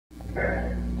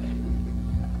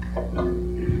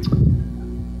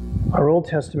Our Old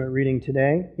Testament reading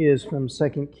today is from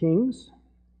 2 Kings,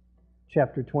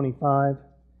 chapter 25,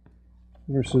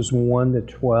 verses 1 to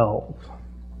 12.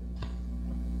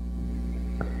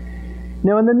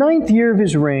 Now in the 9th year of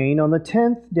his reign, on the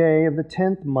 10th day of the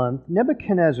 10th month,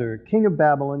 Nebuchadnezzar, king of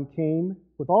Babylon, came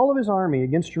with all of his army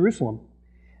against Jerusalem,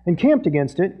 and camped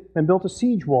against it, and built a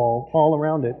siege wall all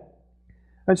around it.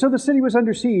 And so the city was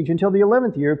under siege until the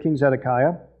 11th year of King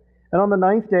Zedekiah. And on the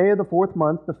 9th day of the 4th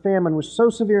month, the famine was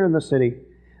so severe in the city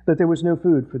that there was no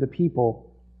food for the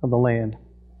people of the land.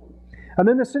 And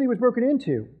then the city was broken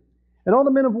into, and all the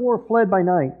men of war fled by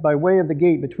night by way of the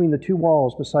gate between the two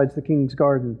walls besides the king's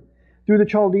garden. Through the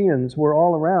Chaldeans were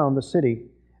all around the city,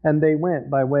 and they went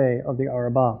by way of the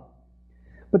Arabah.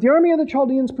 But the army of the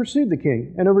Chaldeans pursued the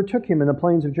king and overtook him in the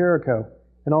plains of Jericho,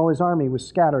 and all his army was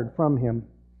scattered from him.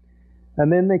 And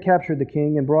then they captured the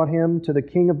king and brought him to the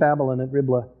king of Babylon at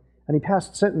Riblah, and he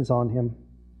passed sentence on him.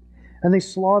 And they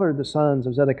slaughtered the sons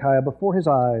of Zedekiah before his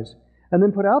eyes, and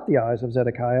then put out the eyes of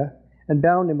Zedekiah, and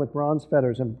bound him with bronze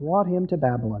fetters, and brought him to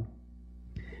Babylon.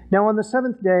 Now on the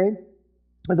 7th day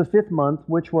of the 5th month,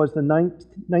 which was the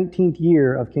 19th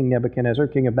year of King Nebuchadnezzar,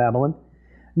 king of Babylon,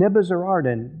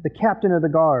 Nebuzaradan, the captain of the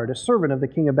guard, a servant of the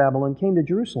king of Babylon, came to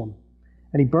Jerusalem,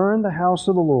 and he burned the house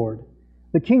of the Lord,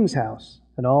 the king's house,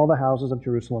 and all the houses of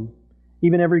Jerusalem.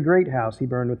 Even every great house he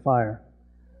burned with fire.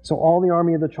 So all the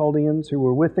army of the Chaldeans who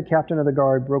were with the captain of the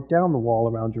guard broke down the wall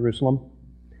around Jerusalem.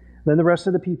 Then the rest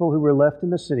of the people who were left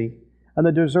in the city, and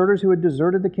the deserters who had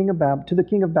deserted the king of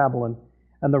Babylon,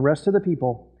 and the rest of the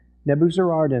people,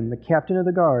 Nebuzaradan, the captain of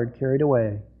the guard, carried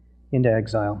away into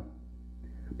exile.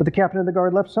 But the captain of the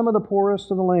guard left some of the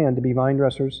poorest of the land to be vine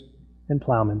dressers and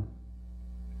plowmen.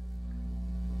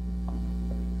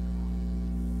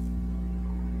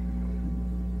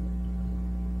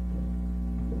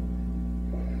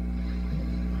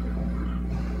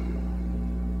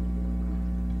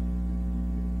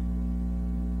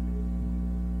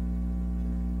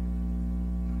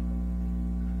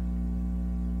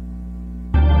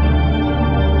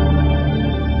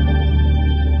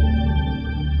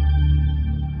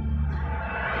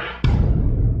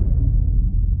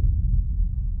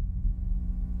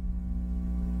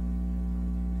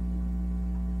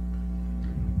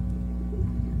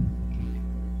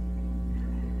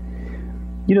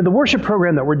 You know, the worship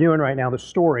program that we're doing right now, The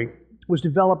Story, was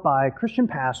developed by Christian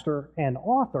pastor and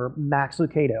author Max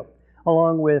Lucado,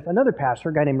 along with another pastor,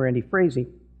 a guy named Randy Frazee.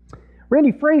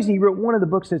 Randy Frazee wrote one of the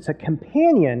books that's a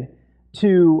companion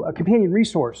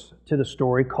resource to The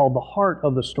Story called The Heart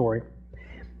of the Story.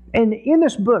 And in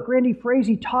this book, Randy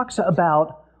Frazee talks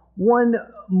about one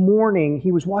morning,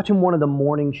 he was watching one of the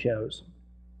morning shows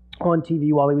on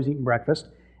TV while he was eating breakfast,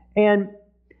 and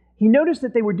he noticed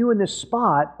that they were doing this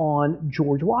spot on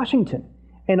George Washington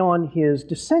and on his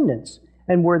descendants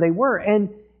and where they were. And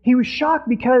he was shocked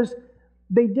because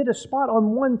they did a spot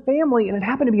on one family, and it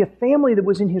happened to be a family that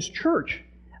was in his church.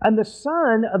 And the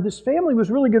son of this family was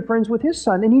really good friends with his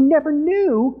son, and he never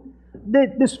knew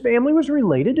that this family was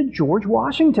related to George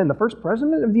Washington, the first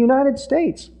president of the United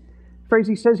States.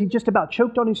 Frazee says he just about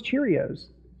choked on his Cheerios.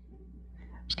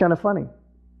 It's kind of funny.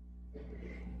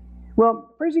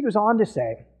 Well, Frazee goes on to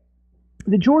say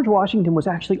that George Washington was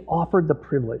actually offered the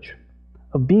privilege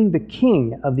of being the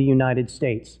king of the United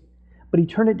States, but he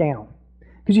turned it down.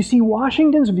 Because you see,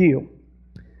 Washington's view,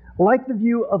 like the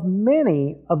view of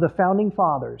many of the founding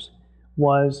fathers,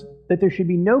 was that there should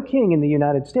be no king in the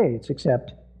United States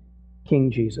except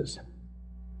King Jesus.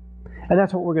 And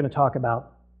that's what we're going to talk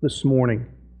about this morning.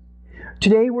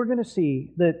 Today we're going to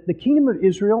see that the kingdom of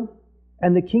Israel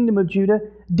and the kingdom of Judah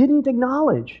didn't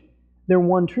acknowledge their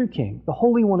one true king, the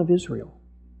Holy One of Israel,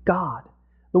 God,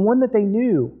 the one that they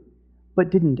knew but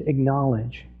didn't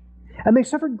acknowledge. And they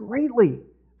suffered greatly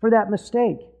for that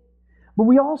mistake. But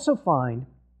we also find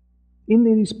in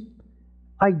these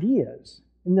ideas,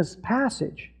 in this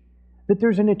passage, that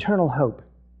there's an eternal hope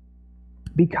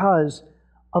because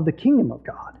of the kingdom of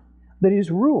God that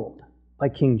is ruled by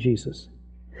King Jesus.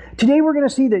 Today we're going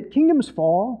to see that kingdoms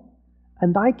fall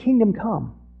and thy kingdom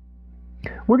come.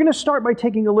 We're going to start by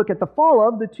taking a look at the fall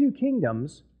of the two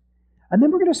kingdoms, and then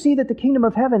we're going to see that the kingdom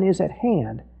of heaven is at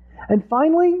hand. And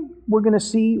finally, we're going to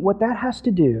see what that has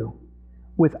to do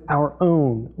with our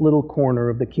own little corner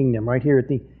of the kingdom, right here at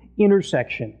the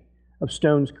intersection of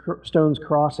Stones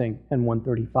Crossing and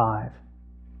 135.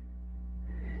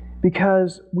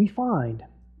 Because we find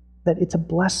that it's a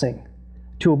blessing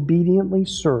to obediently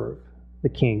serve the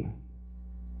King.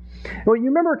 Well, you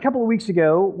remember a couple of weeks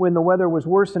ago when the weather was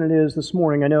worse than it is this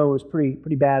morning. I know it was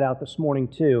pretty bad out this morning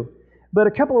too. But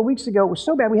a couple of weeks ago, it was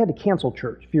so bad we had to cancel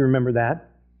church, if you remember that.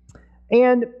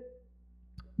 And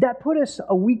that put us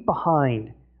a week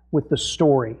behind with the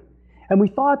story. And we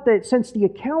thought that since the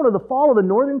account of the fall of the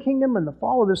northern kingdom and the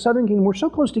fall of the southern kingdom were so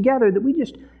close together that we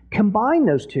just combine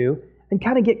those two and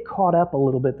kind of get caught up a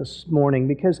little bit this morning.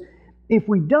 Because if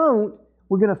we don't,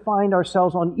 we're going to find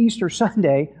ourselves on Easter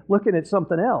Sunday looking at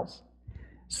something else.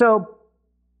 So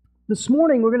this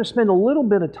morning, we're going to spend a little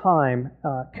bit of time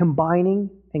combining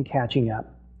and catching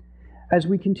up. As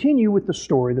we continue with the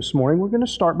story this morning, we're going to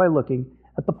start by looking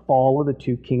at the fall of the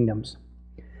two kingdoms.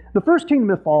 The first kingdom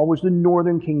to fall was the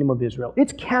northern kingdom of Israel.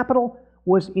 Its capital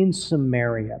was in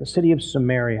Samaria, the city of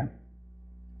Samaria.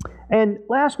 And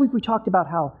last week we talked about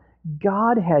how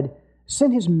God had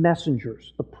sent His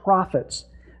messengers, the prophets,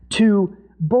 to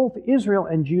both Israel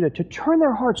and Judah to turn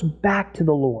their hearts back to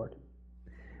the Lord.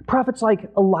 Prophets like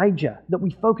Elijah that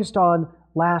we focused on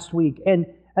last week, and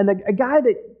a guy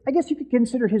that I guess you could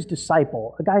consider his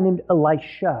disciple, a guy named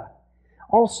Elisha.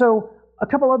 Also, a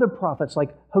couple other prophets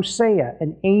like Hosea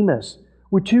and Amos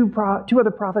were two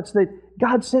other prophets that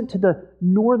God sent to the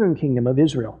northern kingdom of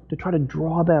Israel to try to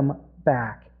draw them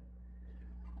back.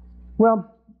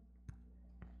 Well,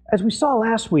 as we saw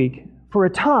last week, for a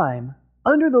time,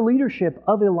 under the leadership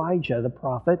of Elijah the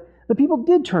prophet, the people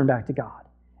did turn back to God.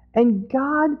 And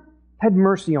God had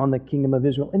mercy on the kingdom of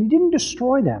Israel, and He didn't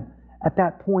destroy them at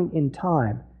that point in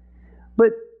time.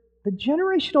 But the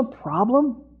generational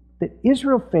problem that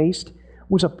Israel faced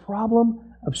was a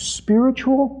problem of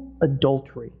spiritual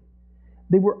adultery.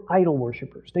 They were idol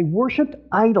worshipers. They worshiped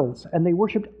idols, and they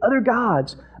worshiped other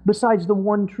gods besides the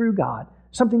one true God,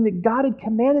 something that God had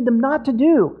commanded them not to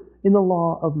do in the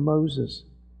law of Moses.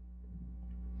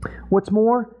 What's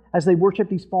more, as they worshiped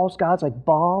these false gods like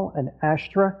Baal and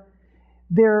Ashtoreth,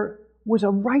 there was a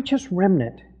righteous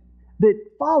remnant that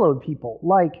followed people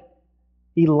like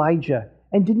Elijah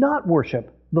and did not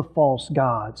worship the false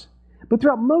gods. But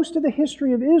throughout most of the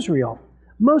history of Israel,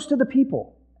 most of the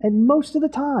people and most of the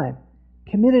time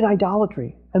committed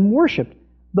idolatry and worshiped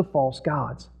the false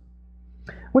gods.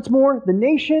 What's more, the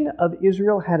nation of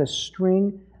Israel had a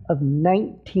string of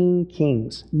 19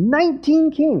 kings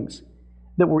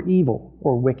that were evil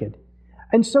or wicked.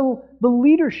 And so the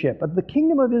leadership of the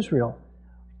kingdom of Israel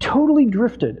totally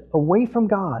drifted away from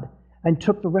God and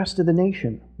took the rest of the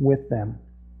nation with them.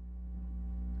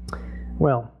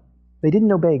 Well, they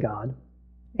didn't obey God,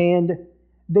 and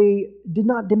they did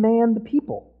not demand the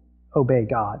people obey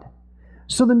God.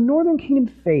 So the northern kingdom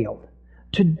failed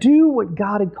to do what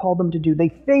God had called them to do. They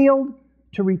failed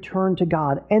to return to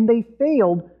God, and they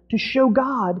failed to show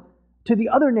God to the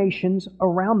other nations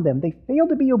around them. They failed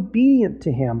to be obedient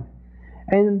to Him.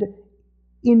 And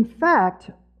in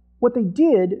fact, what they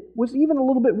did was even a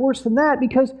little bit worse than that,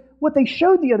 because what they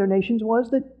showed the other nations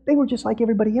was that they were just like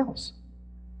everybody else.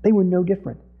 They were no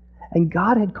different. And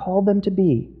God had called them to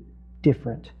be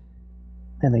different,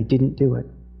 and they didn't do it.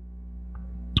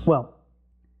 Well,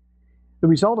 the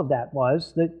result of that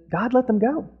was that God let them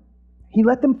go. He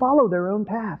let them follow their own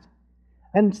path.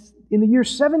 And in the year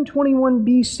 721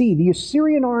 BC, the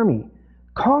Assyrian army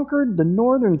conquered the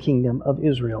northern kingdom of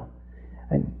Israel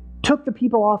and took the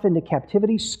people off into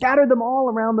captivity, scattered them all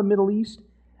around the Middle East,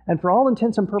 and for all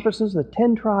intents and purposes, the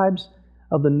 10 tribes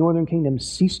of the northern kingdom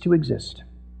ceased to exist.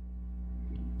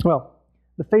 Well,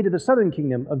 the fate of the southern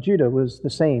kingdom of Judah was the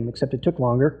same, except it took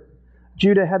longer.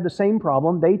 Judah had the same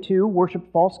problem. They too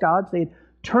worshiped false gods. They had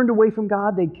turned away from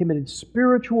God. They had committed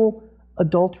spiritual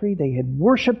adultery. They had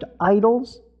worshiped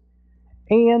idols,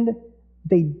 and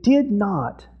they did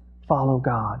not follow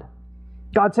God.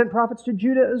 God sent prophets to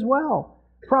Judah as well.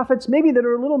 Prophets maybe that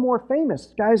are a little more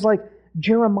famous, guys like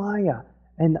Jeremiah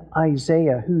and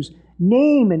Isaiah, whose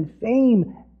name and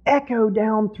fame echo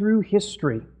down through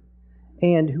history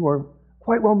and who are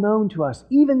quite well known to us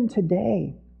even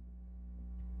today.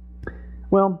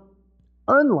 Well,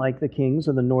 unlike the kings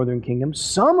of the northern kingdom,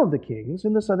 some of the kings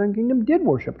in the southern kingdom did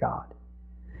worship God.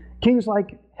 Kings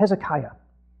like Hezekiah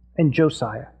and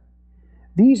Josiah.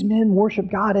 These men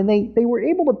worshiped God, and they were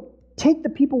able to take the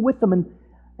people with them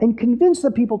and convince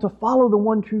the people to follow the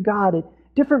one true God at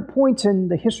different points in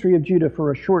the history of Judah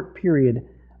for a short period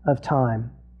of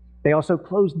time. They also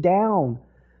closed down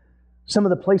some of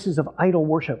the places of idol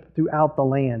worship throughout the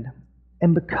land.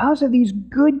 And because of these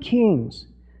good kings,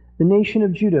 the nation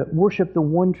of Judah worshiped the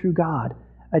one true God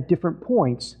at different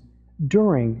points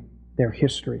during their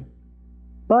history.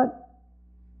 But,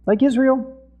 like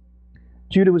Israel,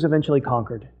 Judah was eventually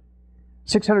conquered.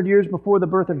 600 years before the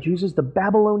birth of Jesus, the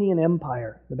Babylonian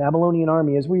Empire, the Babylonian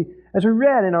army, as we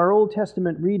read in our Old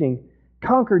Testament reading,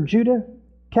 conquered Judah,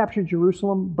 captured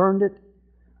Jerusalem, burned it,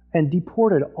 and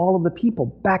deported all of the people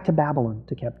back to Babylon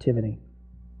to captivity.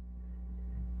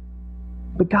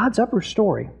 But God's upper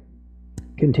story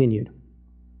continued.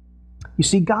 You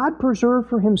see, God preserved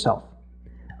for himself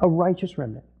a righteous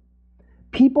remnant,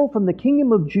 people from the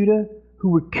kingdom of Judah who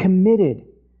were committed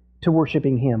to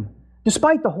worshiping him,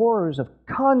 despite the horrors of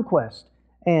conquest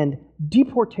and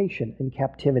deportation and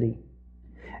captivity.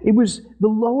 It was the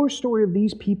lower story of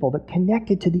these people that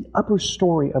connected to the upper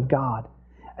story of God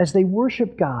as they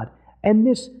worshiped God. And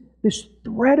this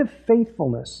thread of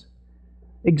faithfulness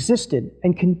existed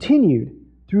and continued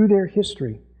through their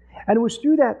history. And it was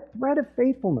through that thread of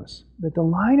faithfulness that the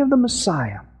line of the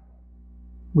Messiah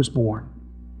was born.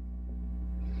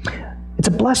 It's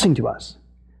a blessing to us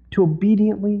to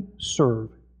obediently serve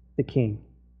the King.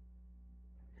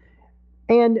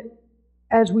 And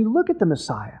as we look at the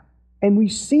Messiah and we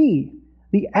see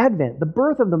the advent, the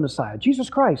birth of the Messiah, Jesus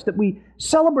Christ, that we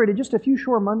celebrated just a few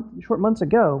short months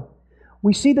ago,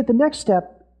 we see that the next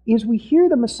step is we hear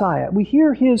the Messiah. We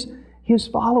hear his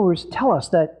followers tell us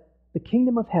that the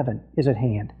kingdom of heaven is at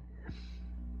hand.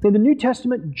 In the New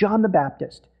Testament, John the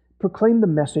Baptist proclaimed the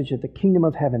message that the kingdom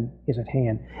of heaven is at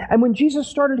hand. And when Jesus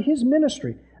started his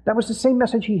ministry, that was the same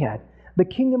message he had. The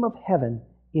kingdom of heaven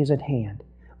is at hand.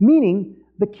 Meaning,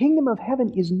 the kingdom of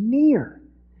heaven is near.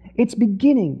 It's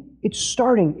beginning. It's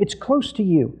starting. It's close to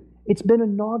you. It's been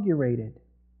inaugurated.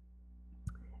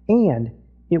 And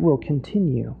it will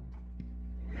continue.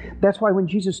 That's why when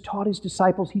Jesus taught his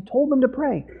disciples, he told them to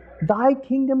pray, "Thy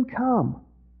kingdom come."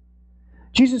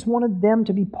 Jesus wanted them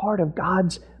to be part of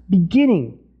God's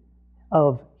beginning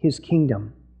of his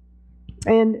kingdom.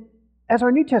 And as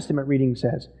our New Testament reading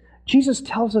says, Jesus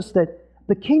tells us that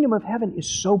the kingdom of heaven is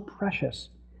so precious.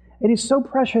 It is so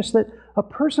precious that a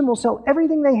person will sell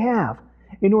everything they have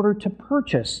in order to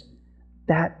purchase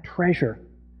that treasure.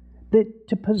 That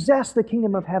to possess the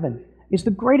kingdom of heaven is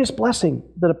the greatest blessing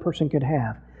that a person could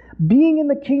have. Being in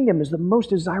the kingdom is the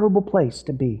most desirable place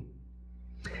to be.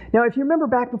 Now, if you remember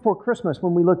back before Christmas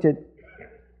when we looked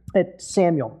at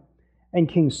Samuel and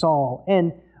King Saul,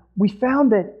 and we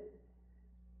found that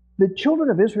the children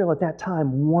of Israel at that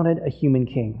time wanted a human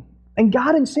king. And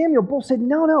God and Samuel both said,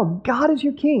 no, God is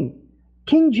your king.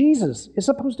 King Jesus is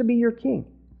supposed to be your king.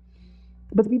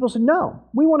 But the people said, no,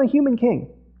 we want a human king.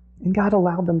 And God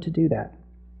allowed them to do that.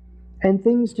 And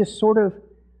things just sort of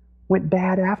went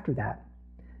bad after that.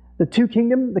 The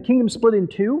kingdom split in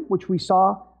two, which we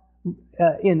saw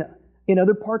in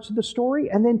other parts of the story.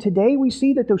 And then today we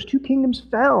see that those two kingdoms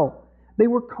fell. They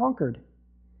were conquered.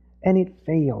 And it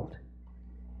failed.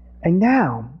 And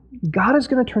now, God is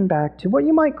going to turn back to what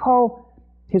you might call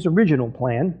his original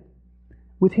plan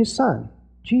with his son,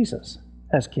 Jesus,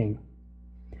 as king.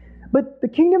 But the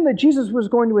kingdom that Jesus was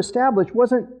going to establish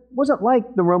wasn't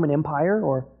like the Roman Empire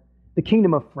or the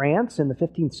kingdom of France in the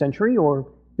 15th century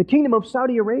or the kingdom of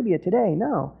Saudi Arabia today.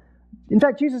 No. In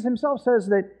fact, Jesus himself says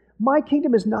that my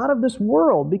kingdom is not of this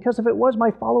world, because if it was,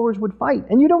 my followers would fight.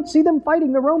 And you don't see them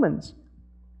fighting the Romans,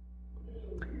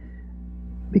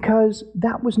 because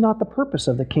that was not the purpose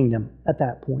of the kingdom at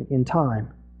that point in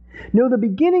time. No, the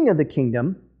beginning of the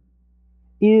kingdom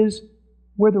is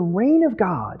where the reign of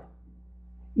God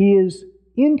is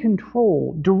in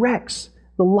control, directs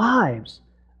the lives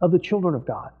of the children of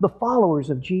God, the followers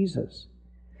of Jesus.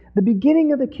 The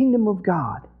beginning of the kingdom of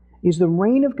God is the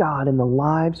reign of God in the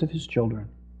lives of his children.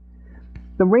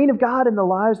 The reign of God in the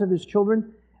lives of his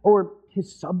children, or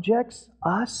his subjects,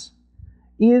 us,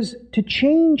 is to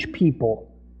change people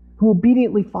who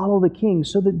obediently follow the king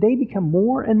so that they become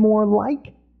more and more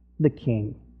like the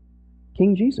king,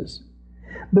 King Jesus.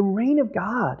 The reign of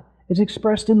God is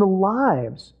expressed in the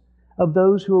lives of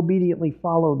those who obediently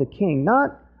follow the king,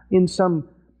 not in some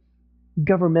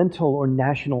governmental or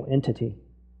national entity.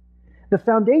 The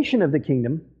foundation of the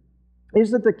kingdom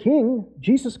is that the king,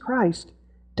 Jesus Christ,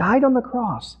 died on the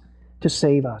cross to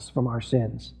save us from our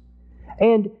sins.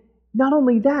 And not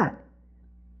only that,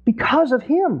 because of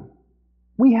him,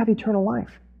 we have eternal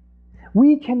life.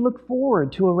 We can look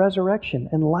forward to a resurrection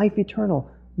and life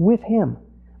eternal with him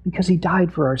because he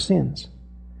died for our sins.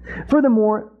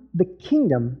 Furthermore, the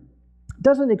kingdom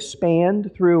doesn't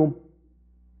expand through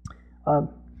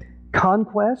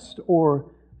conquest or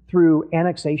through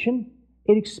annexation.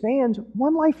 It expands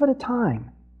one life at a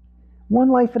time. One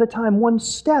life at a time, one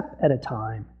step at a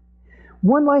time.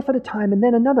 One life at a time, and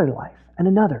then another life, and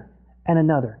another, and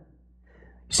another.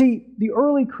 See, the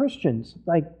early Christians,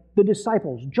 like the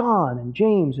disciples, John and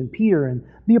James and Peter and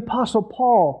the Apostle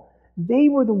Paul, they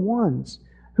were the ones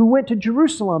who went to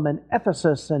Jerusalem and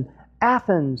Ephesus and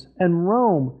Athens and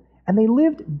Rome, and they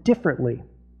lived differently.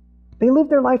 They lived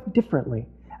their life differently,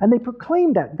 and they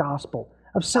proclaimed that gospel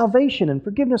of salvation and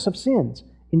forgiveness of sins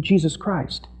in Jesus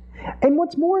Christ. And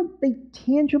what's more, they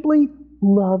tangibly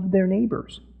love their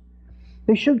neighbors.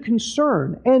 They showed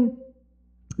concern and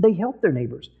they helped their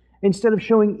neighbors instead of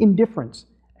showing indifference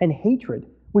and hatred,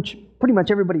 which pretty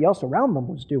much everybody else around them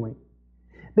was doing.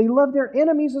 They loved their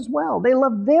enemies as well. They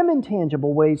loved them in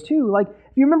tangible ways too. Like,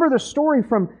 if you remember the story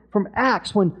from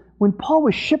Acts when Paul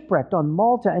was shipwrecked on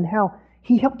Malta and how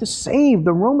he helped to save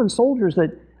the Roman soldiers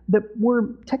that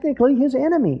were technically his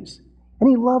enemies. And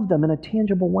he loved them in a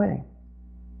tangible way.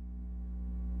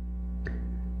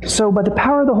 So by the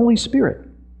power of the Holy Spirit,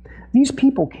 these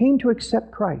people came to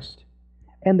accept Christ,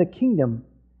 and the kingdom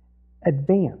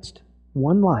advanced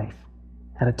one life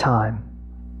at a time.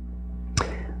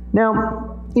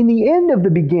 Now, in the end of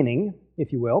the beginning,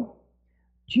 if you will,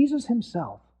 Jesus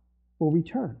himself will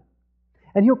return,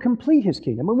 and he'll complete his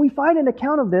kingdom. And we find an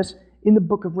account of this in the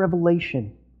book of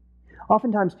Revelation.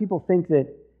 Oftentimes people think that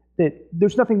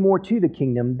there's nothing more to the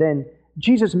kingdom than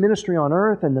Jesus' ministry on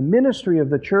earth and the ministry of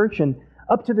the church and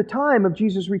up to the time of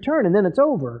Jesus' return, and then it's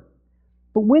over.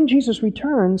 But when Jesus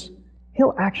returns,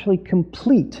 he'll actually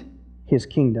complete his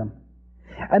kingdom.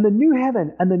 And the new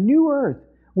heaven and the new earth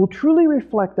will truly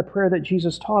reflect the prayer that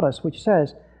Jesus taught us, which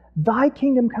says, "Thy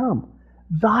kingdom come,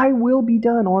 thy will be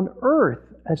done on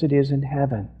earth as it is in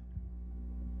heaven."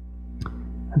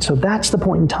 And so that's the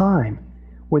point in time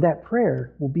where that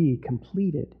prayer will be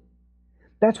completed.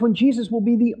 That's when Jesus will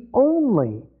be the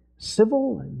only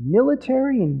civil and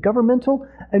military and governmental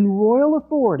and royal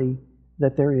authority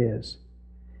that there is.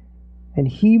 And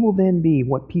he will then be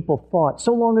what people thought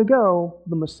so long ago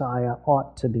the Messiah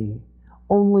ought to be.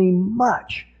 Only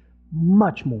much,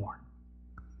 much more.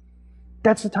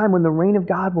 That's the time when the reign of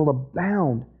God will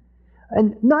abound.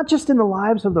 And not just in the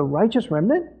lives of the righteous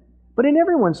remnant, but in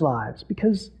everyone's lives,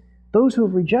 because those who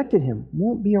have rejected him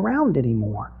won't be around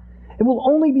anymore. It will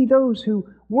only be those who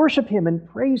worship him and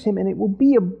praise him, and it will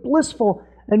be a blissful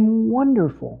and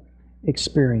wonderful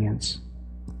experience.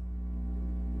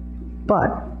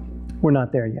 But we're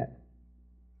not there yet.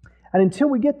 And until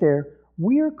we get there,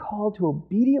 we are called to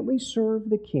obediently serve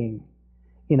the King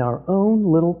in our own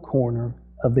little corner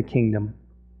of the kingdom.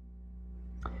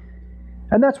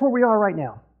 And that's where we are right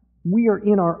now. We are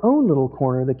in our own little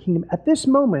corner of the kingdom at this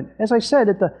moment. As I said,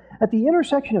 at the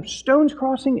intersection of Stones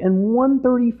Crossing and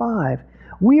 135,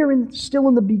 we are still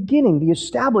in the beginning, the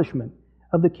establishment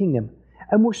of the kingdom.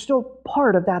 And we're still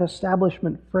part of that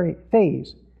establishment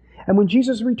phase. And when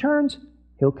Jesus returns,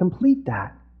 he'll complete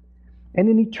that. And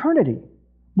in eternity,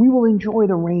 we will enjoy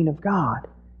the reign of God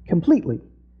completely.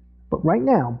 But right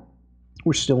now,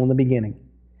 we're still in the beginning.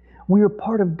 We are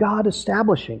part of God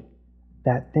establishing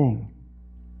that thing.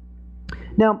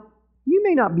 Now, you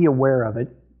may not be aware of it,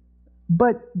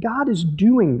 but God is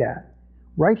doing that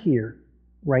right here,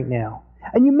 right now.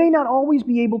 And you may not always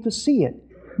be able to see it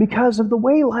because of the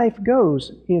way life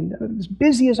goes, as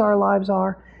busy as our lives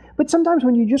are. But sometimes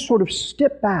when you just sort of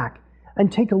step back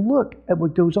and take a look at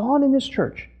what goes on in this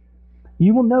church,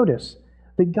 you will notice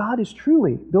that God is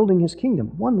truly building his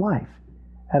kingdom one life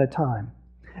at a time.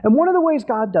 And one of the ways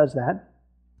God does that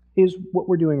is what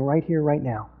we're doing right here, right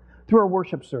now, through our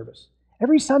worship service.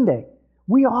 Every Sunday,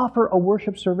 we offer a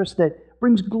worship service that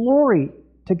brings glory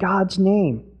to God's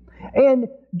name. And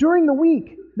during the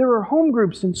week, there are home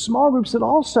groups and small groups that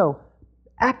also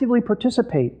actively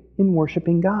participate in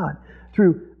worshiping God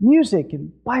through music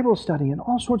and Bible study and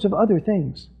all sorts of other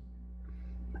things.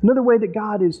 Another way that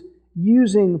God is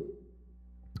using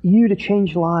you to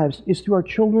change lives is through our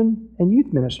children and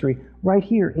youth ministry right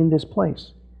here in this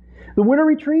place. The winter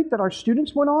retreat that our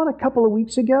students went on a couple of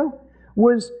weeks ago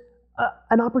was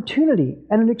an opportunity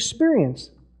and an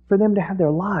experience for them to have their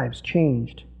lives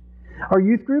changed. Our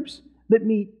youth groups that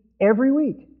meet every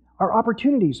week are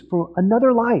opportunities for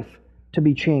another life to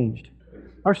be changed.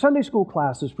 Our Sunday school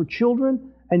classes for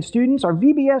children and students, our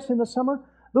VBS in the summer,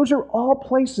 those are all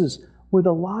places where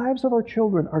the lives of our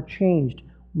children are changed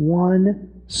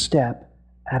one step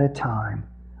at a time,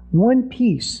 one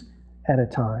piece at a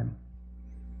time.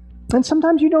 And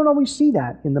sometimes you don't always see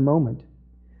that in the moment.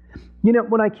 You know,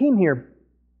 when I came here,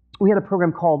 we had a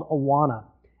program called Awana.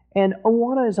 And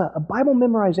Awana is a Bible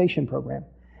memorization program.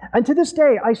 And to this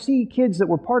day, I see kids that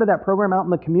were part of that program out in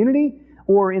the community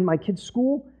or in my kids'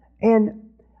 school,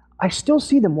 and I still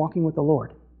see them walking with the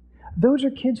Lord. Those are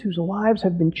kids whose lives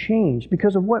have been changed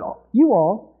because of what you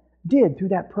all did through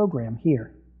that program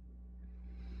here.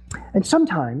 And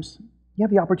sometimes you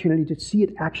have the opportunity to see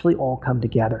it actually all come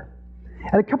together.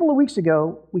 And a couple of weeks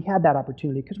ago, we had that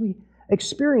opportunity because we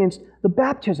experienced the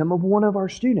baptism of one of our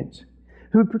students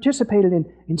who had participated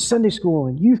in Sunday school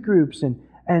and youth groups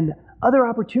and other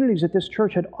opportunities that this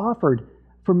church had offered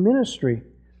for ministry.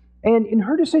 And in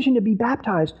her decision to be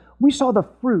baptized, we saw the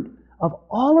fruit of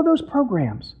all of those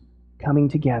programs coming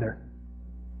together.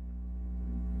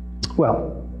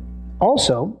 Well,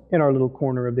 also, in our little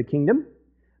corner of the kingdom,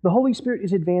 the Holy Spirit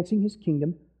is advancing His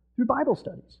kingdom through Bible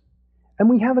studies. And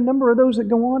we have a number of those that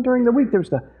go on during the week. There's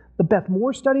the Beth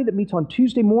Moore study that meets on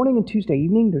Tuesday morning and Tuesday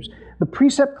evening. There's the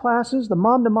precept classes, the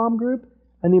mom-to-mom group,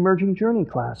 and the emerging journey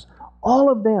class.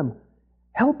 All of them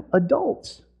help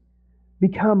adults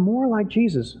become more like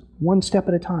Jesus one step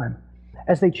at a time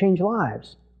as they change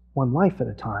lives one life at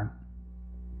a time.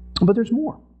 But there's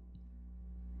more.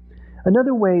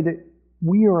 Another way that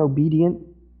we are obedient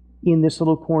in this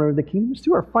little corner of the kingdom is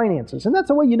through our finances. And that's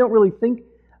a way you don't really think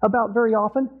about very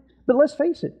often. But let's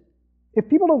face it, if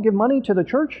people don't give money to the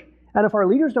church, and if our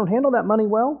leaders don't handle that money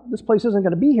well, this place isn't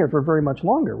going to be here for very much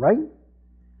longer, right?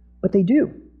 But they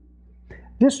do.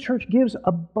 This church gives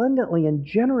abundantly and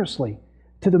generously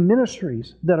to the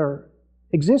ministries that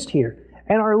exist here.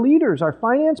 And our leaders, our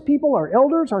finance people, our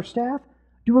elders, our staff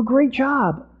do a great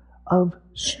job of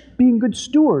being good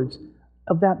stewards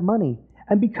of that money.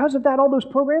 And because of that, all those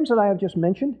programs that I have just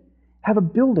mentioned have a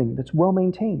building that's well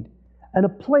maintained and a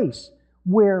place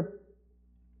where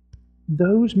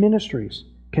those ministries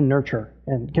can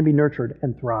be nurtured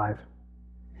and thrive.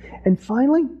 And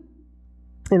finally,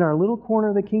 in our little corner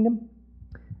of the kingdom,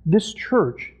 this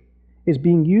church is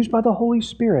being used by the Holy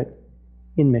Spirit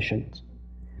in missions.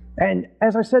 And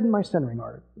as I said in my centering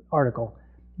article,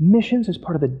 missions is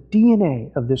part of the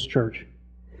DNA of this church.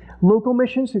 Local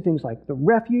missions through things like the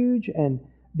Refuge and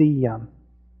the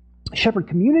Shepherd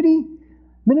Community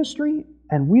Ministry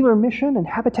and Wheeler Mission and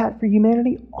Habitat for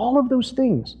Humanity, all of those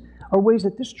things are ways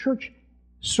that this church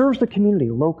serves the community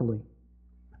locally.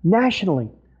 Nationally,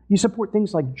 you support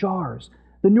things like JARS,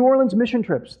 the New Orleans mission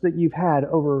trips that you've had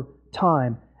over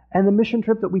time, and the mission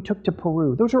trip that we took to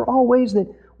Peru. Those are all ways that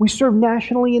we serve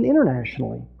nationally and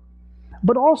internationally.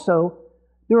 But also,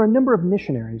 there are a number of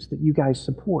missionaries that you guys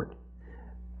support.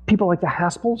 People like the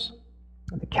Haspels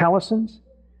and the Callisons,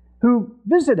 who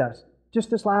visited us just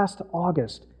this last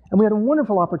August, and we had a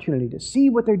wonderful opportunity to see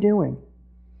what they're doing.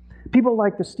 People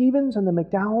like the Stevens and the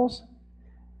McDowells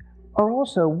are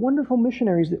also wonderful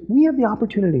missionaries that we have the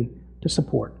opportunity to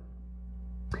support.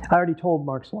 I already told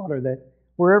Mark Slaughter that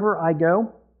wherever I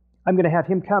go, I'm going to have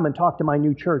him come and talk to my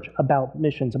new church about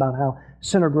missions, about how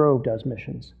Center Grove does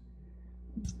missions.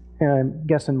 And I'm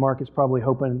guessing Mark is probably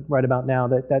hoping right about now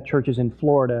that that church is in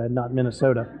Florida and not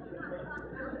Minnesota.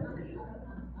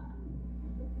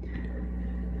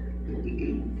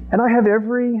 And I have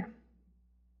every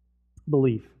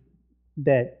belief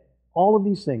that all of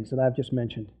these things that I've just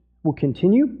mentioned will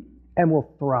continue and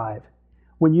will thrive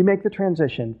when you make the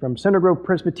transition from Center Grove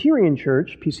Presbyterian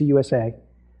Church, PCUSA,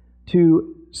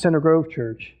 to Center Grove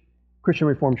Church, Christian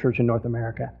Reformed Church in North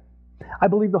America. I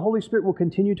believe the Holy Spirit will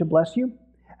continue to bless you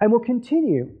and will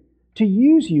continue to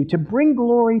use you to bring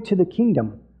glory to the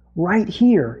kingdom right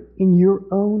here in your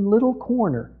own little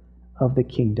corner of the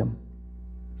kingdom.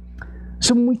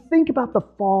 So when we think about the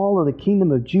fall of the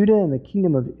kingdom of Judah and the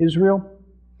kingdom of Israel,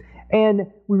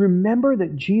 and we remember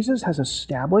that Jesus has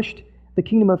established the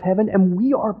kingdom of heaven, and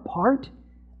we are part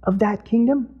of that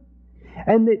kingdom,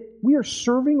 and that we are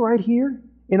serving right here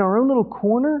in our own little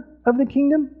corner of the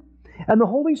kingdom, and the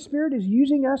Holy Spirit is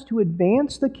using us to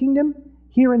advance the kingdom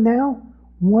here and now,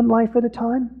 one life at a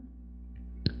time,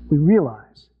 we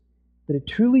realize that it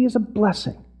truly is a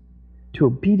blessing to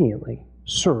obediently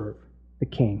serve the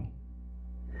King.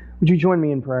 Would you join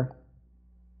me in prayer?